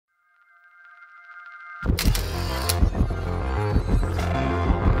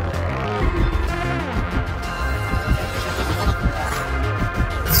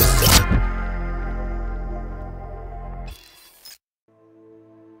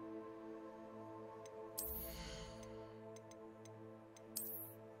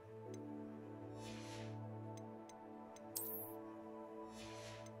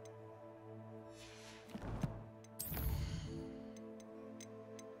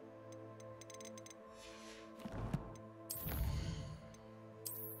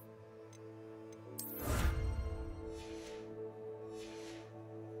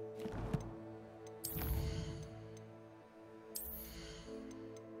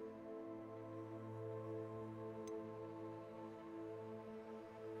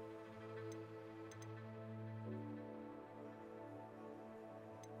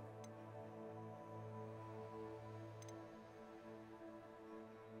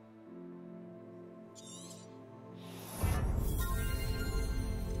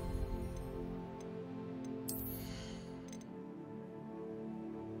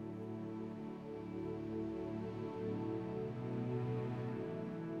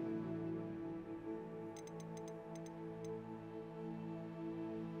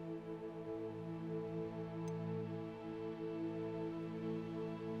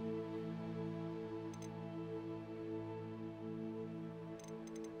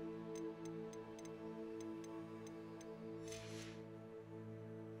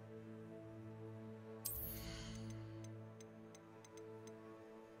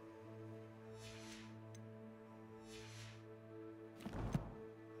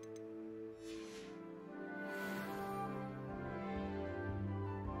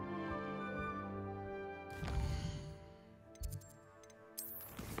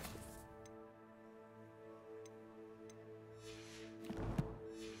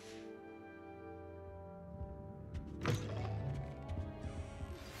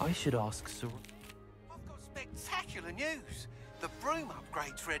I should ask Sir... I've got spectacular news. The broom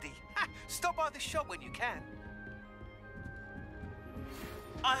upgrade's ready. Ha! Stop by the shop when you can.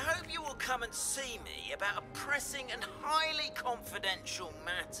 I hope you will come and see me about a pressing and highly confidential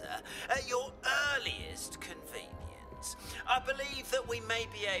matter at your earliest convenience. I believe that we may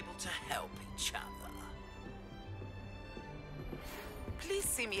be able to help each other. Please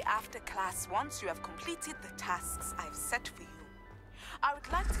see me after class once you have completed the tasks I've set for you. I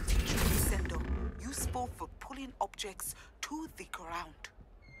would like to teach you Sendo, useful for pulling objects to the ground.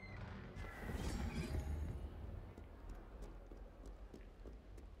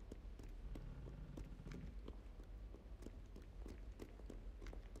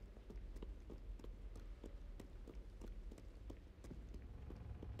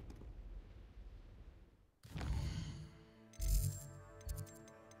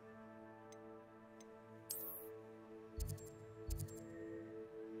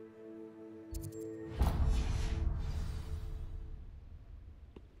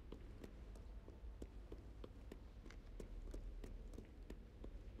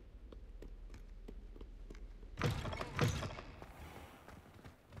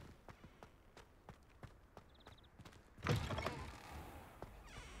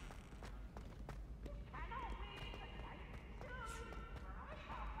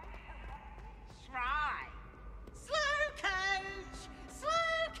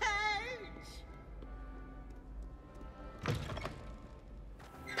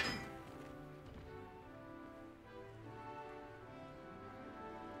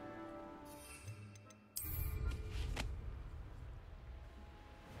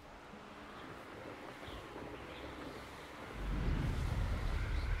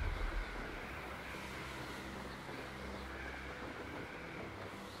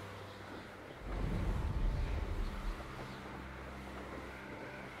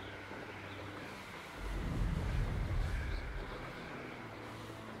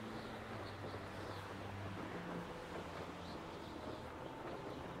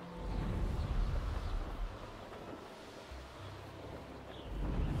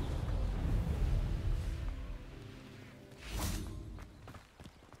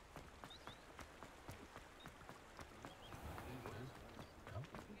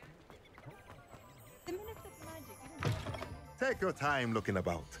 Take your time looking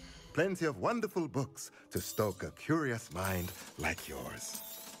about. Plenty of wonderful books to stoke a curious mind like yours.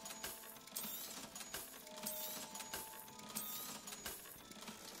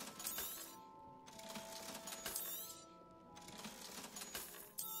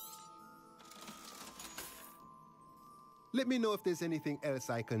 Let me know if there's anything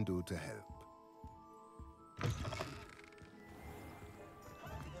else I can do to help.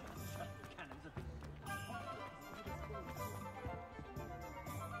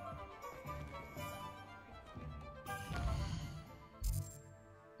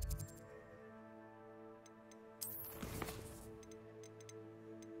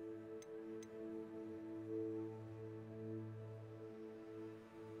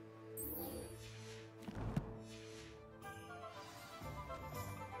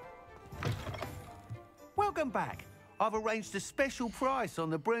 Welcome back. I've arranged a special price on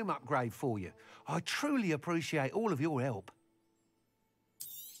the broom upgrade for you. I truly appreciate all of your help.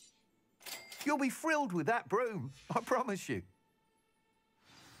 You'll be thrilled with that broom, I promise you.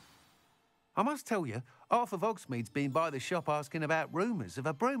 I must tell you, half of Hogsmeade's been by the shop asking about rumours of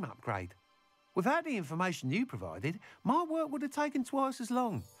a broom upgrade. Without the information you provided, my work would have taken twice as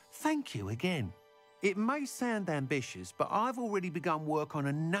long. Thank you again. It may sound ambitious, but I've already begun work on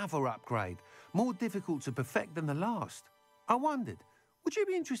another upgrade, more difficult to perfect than the last. I wondered, would you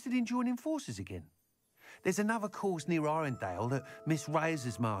be interested in joining forces again? There's another course near Arendelle that Miss Reyes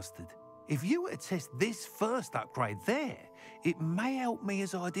has mastered. If you were to test this first upgrade there, it may help me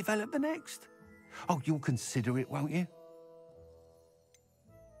as I develop the next. Oh, you'll consider it, won't you?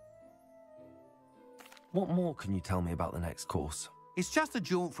 What more can you tell me about the next course? It's just a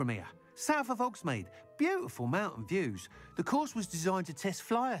jaunt from here, south of Hogsmeade. Beautiful mountain views. The course was designed to test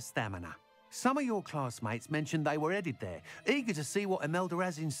flyer stamina. Some of your classmates mentioned they were headed there, eager to see what Imelda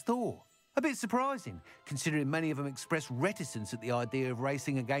has in store. A bit surprising, considering many of them expressed reticence at the idea of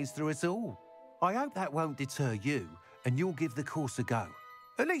racing against her at all. I hope that won't deter you, and you'll give the course a go.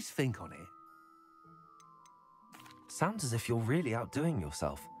 At least think on it. Sounds as if you're really outdoing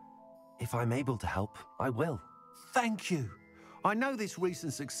yourself. If I'm able to help, I will. Thank you. I know this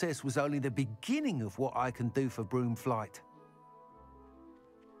recent success was only the beginning of what I can do for broom flight.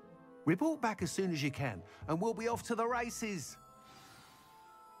 Report back as soon as you can, and we'll be off to the races.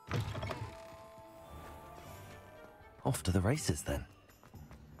 Off to the races, then.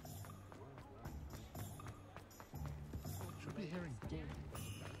 Should be hearing gold.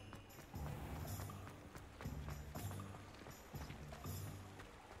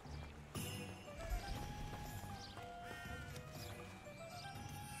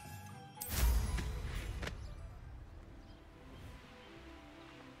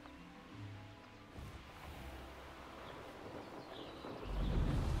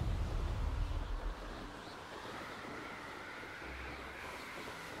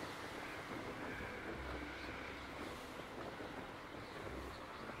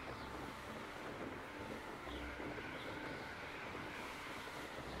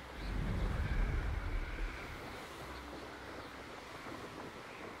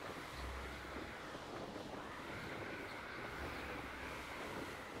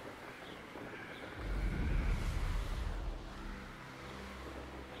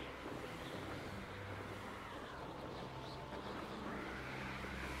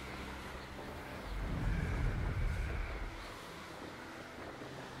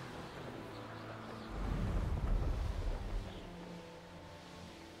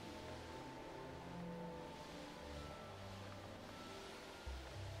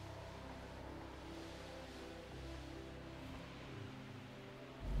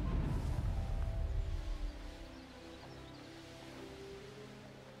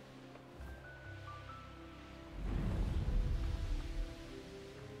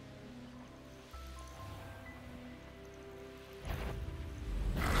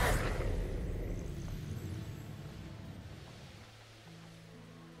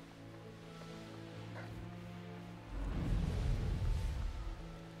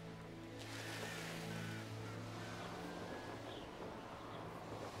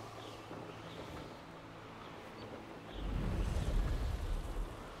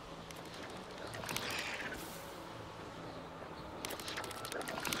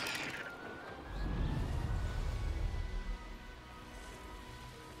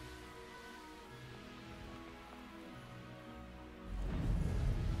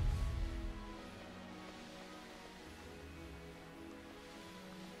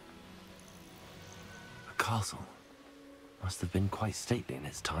 Castle must have been quite stately in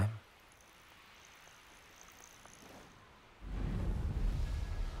its time.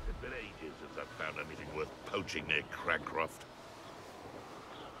 It's been ages since I've found anything worth poaching near Cragcroft.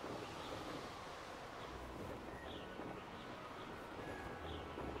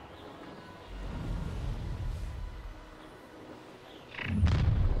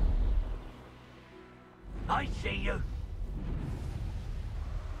 I see you.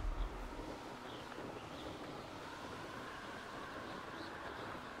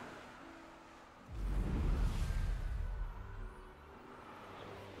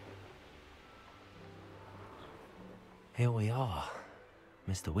 Here we are.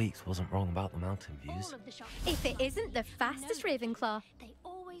 Mr. Weekes wasn't wrong about the mountain views. If it isn't the fastest Ravenclaw. They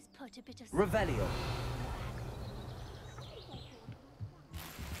always put a bit of Revelio.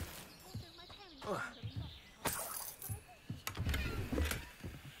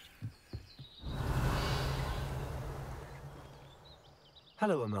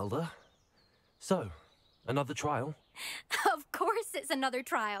 Hello, Imelda. So, Another trial? Of course it's another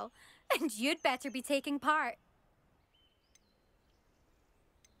trial. And you'd better be taking part.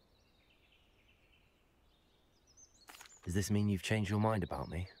 Does this mean you've changed your mind about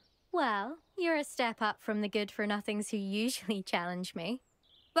me? Well, you're a step up from the good-for-nothings who usually challenge me.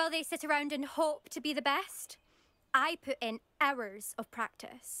 Well, they sit around and hope to be the best. I put in hours of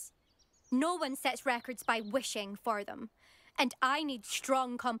practice. No one sets records by wishing for them. And I need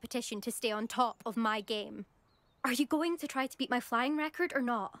strong competition to stay on top of my game. Are you going to try to beat my flying record or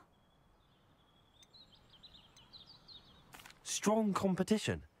not? Strong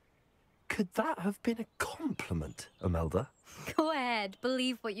competition? Could that have been a compliment, Imelda? Go ahead,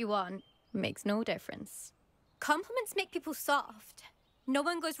 believe what you want. Makes no difference. Compliments make people soft. No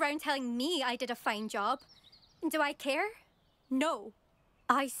one goes round telling me I did a fine job. And do I care? No.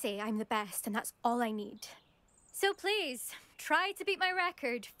 I say I'm the best and that's all I need. So please, try to beat my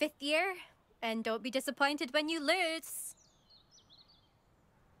record, 5th year, and don't be disappointed when you lose.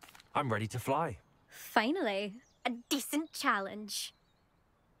 I'm ready to fly. Finally, a decent challenge.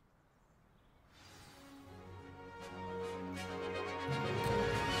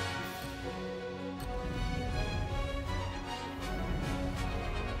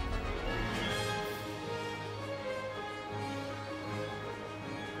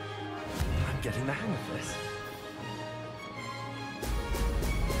 I'm getting the hang of this.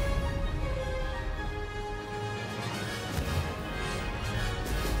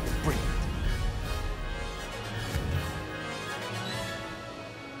 Brilliant.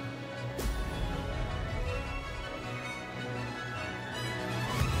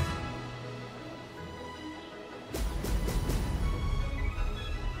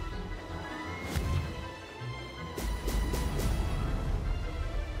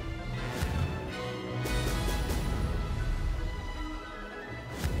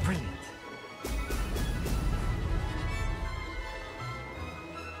 Brilliant.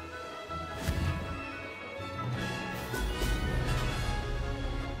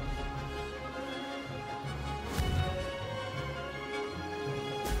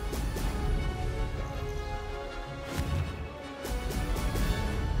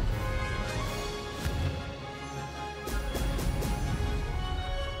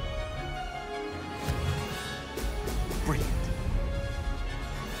 Brilliant.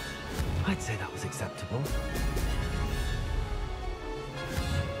 I'd say that was acceptable.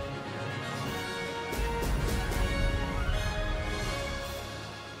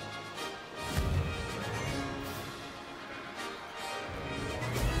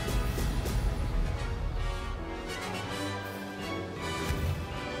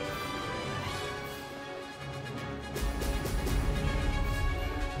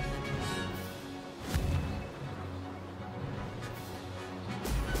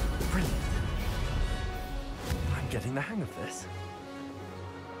 Brilliant. I'm getting the hang of this.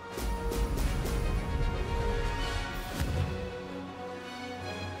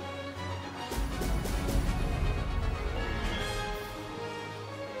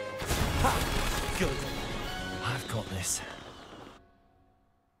 Ha! Good. I've got this.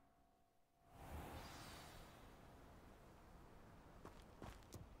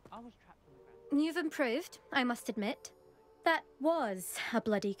 You've improved, I must admit. That was a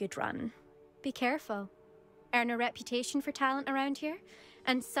bloody good run. Be careful. Earn a reputation for talent around here,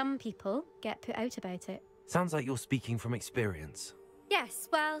 and some people get put out about it. Sounds like you're speaking from experience. Yes,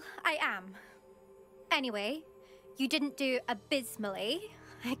 well, I am. Anyway, you didn't do abysmally.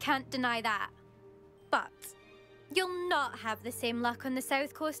 I can't deny that. But you'll not have the same luck on the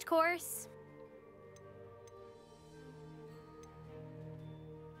South Coast course.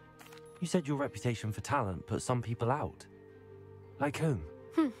 You said your reputation for talent put some people out. Like whom?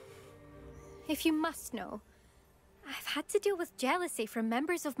 If you must know, I've had to deal with jealousy from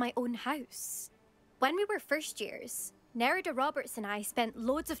members of my own house. When we were first years, Nerida Roberts and I spent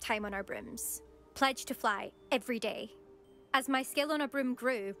loads of time on our brooms, pledged to fly every day. As my skill on a broom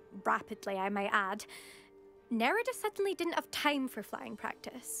grew, rapidly I might add, Nerida suddenly didn't have time for flying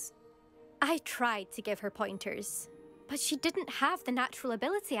practice. I tried to give her pointers, but she didn't have the natural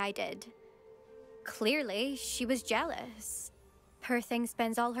ability I did. Clearly, she was jealous. Poor thing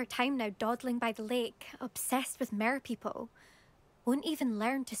spends all her time now dawdling by the lake, obsessed with merpeople. Won't even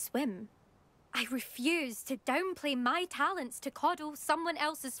learn to swim. I refuse to downplay my talents to coddle someone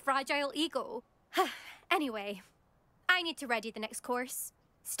else's fragile ego. Anyway, I need to ready the next course.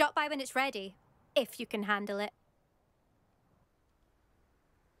 Stop by when it's ready, if you can handle it.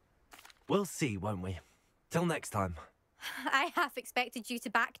 We'll see, won't we? Till next time. I half expected you to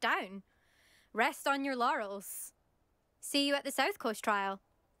back down. Rest on your laurels. See you at the South Coast trial,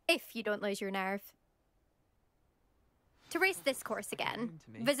 if you don't lose your nerve. To race this course again,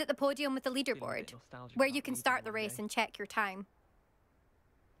 visit the podium with the leaderboard, where you can start the race and check your time.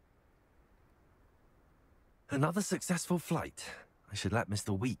 Another successful flight. I should let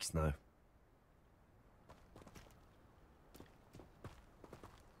Mr. Weekes know.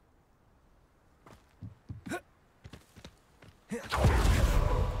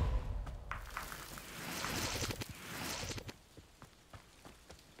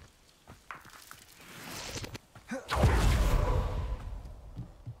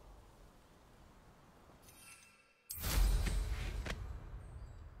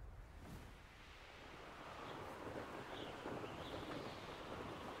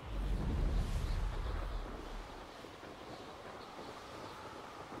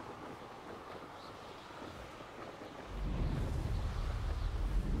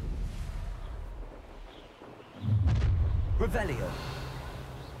 Revelio.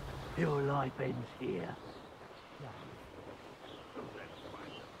 Your life ends here.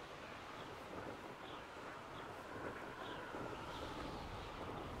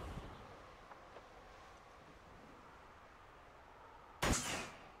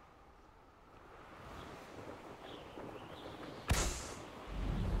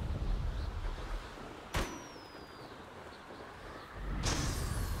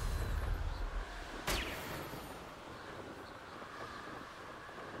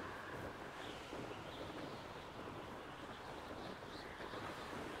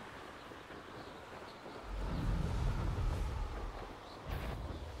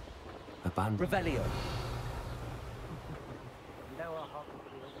 Revelio.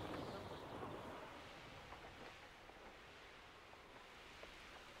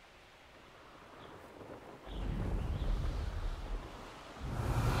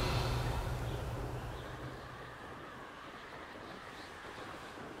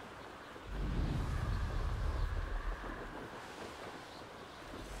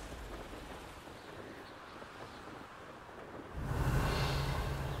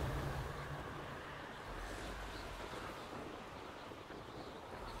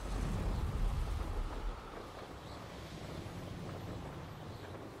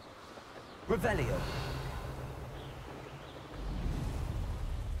 Revelio.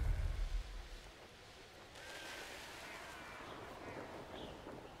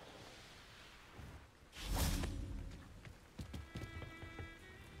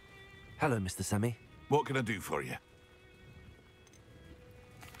 Hello, Mr. Semi. What can I do for you?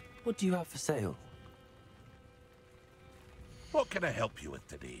 What do you have for sale? What can I help you with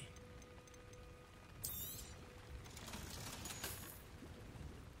today?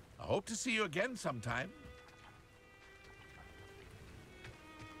 I hope to see you again sometime.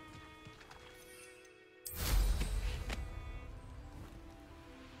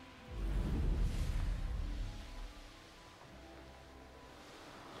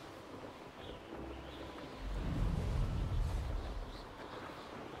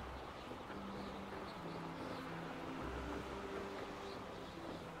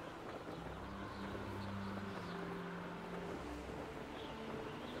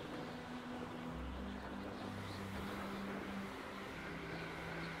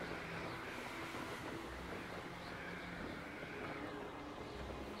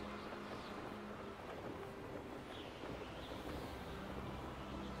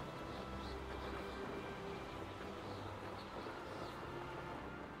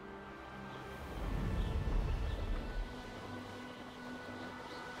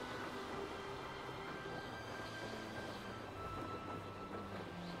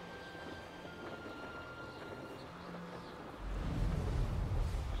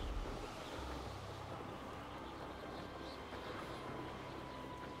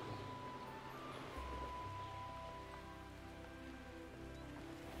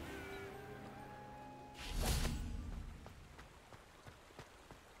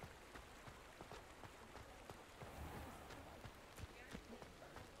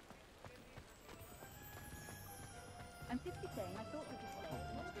 I'm 50 saying I thought we could play.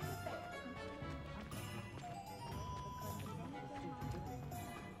 What did you say?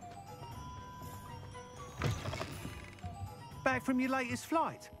 Back from your latest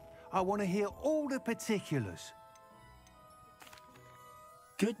flight? I want to hear all the particulars.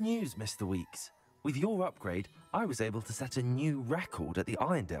 Good news, Mr. Weekes. With your upgrade, I was able to set a new record at the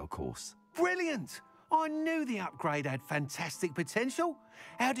Irondale course. Brilliant! I knew the upgrade had fantastic potential.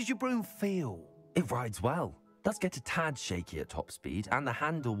 How did your broom feel? It rides well. Does get a tad shaky at top speed, and the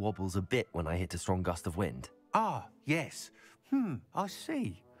handle wobbles a bit when I hit a strong gust of wind. Ah, yes. I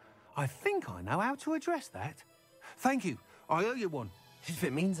see. I think I know how to address that. Thank you. I owe you one. If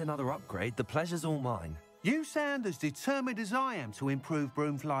it means another upgrade, the pleasure's all mine. You sound as determined as I am to improve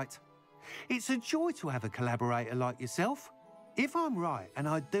broom flight. It's a joy to have a collaborator like yourself. If I'm right, and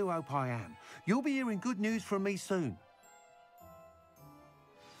I do hope I am, you'll be hearing good news from me soon.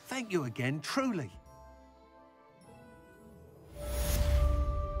 Thank you again, truly.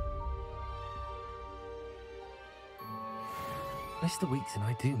 Mr. Weekes and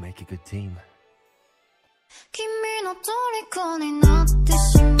I do make a good team. 君の虜になって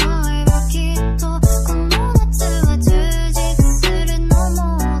しまえばきっと